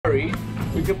worried,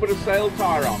 we can put a sail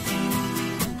tire on.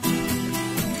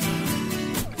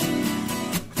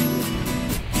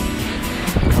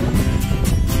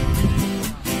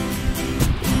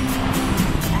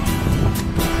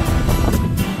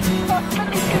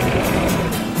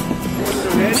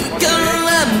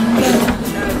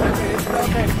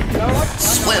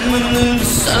 Swimming in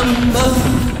December,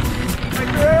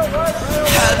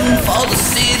 heading for the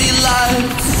city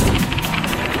lights.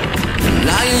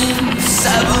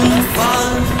 975,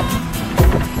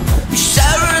 we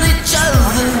sharing each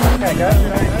other,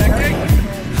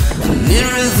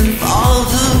 nearer than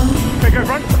farther.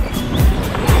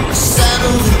 Scent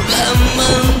of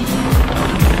lemon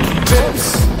drips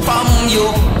from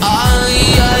your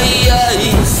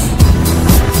eyes.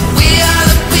 We are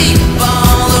the people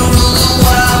that rule the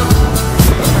world,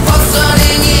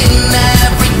 fussing in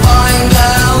every point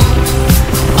down,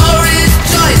 or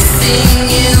rejoicing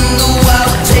in the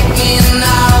world taking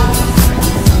out.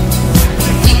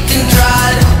 We can try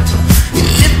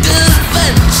little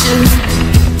adventure,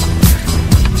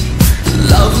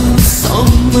 love in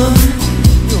summer,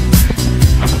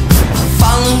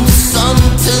 follow the sun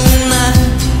tonight,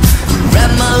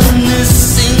 red my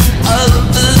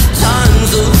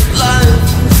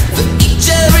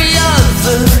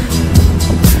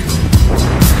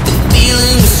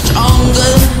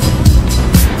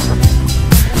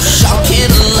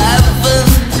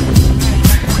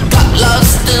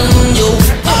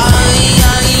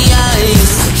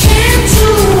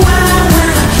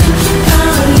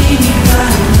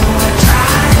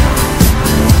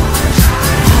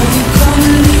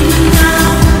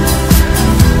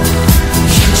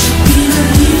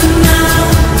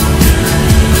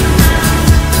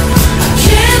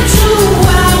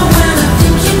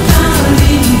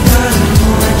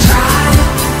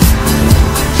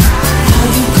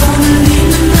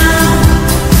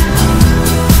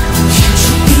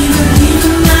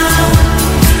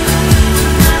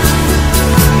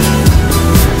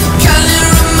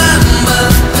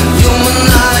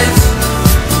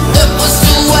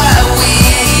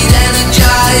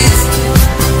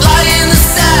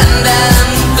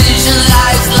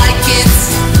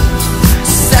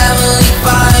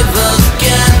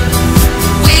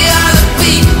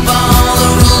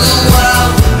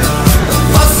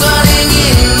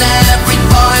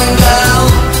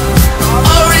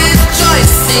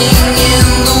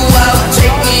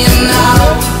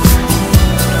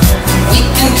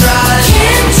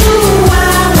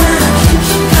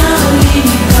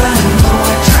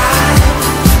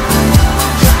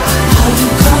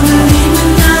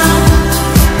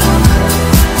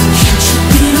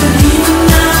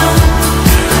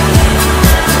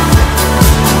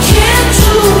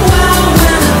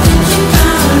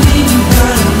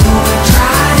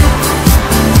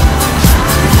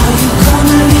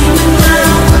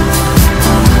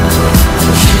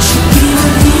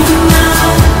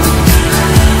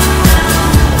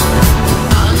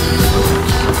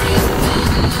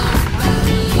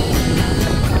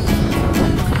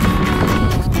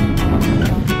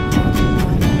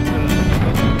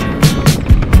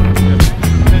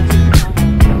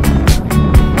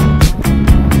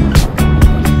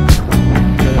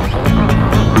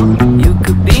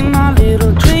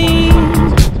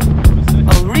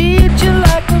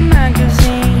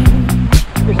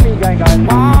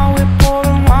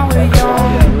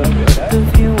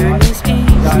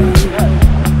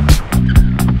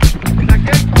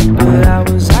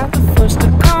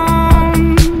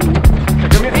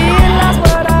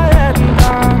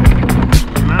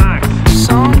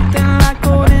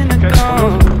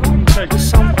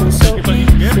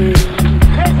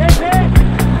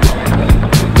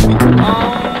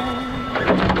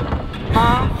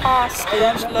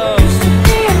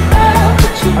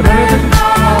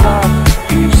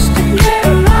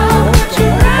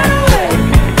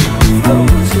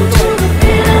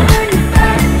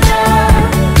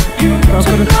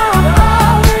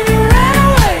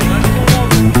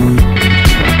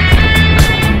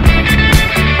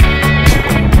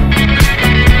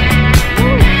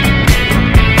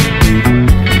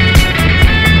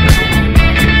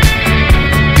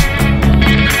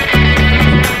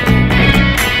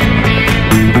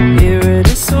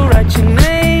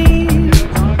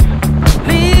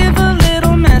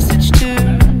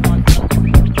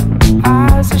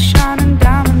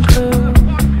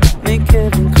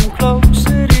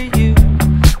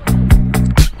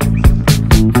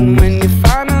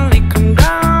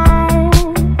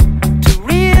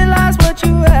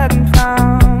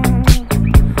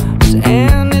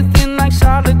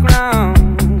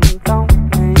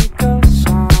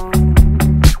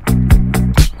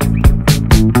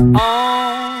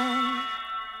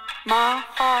my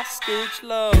hostage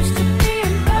loves to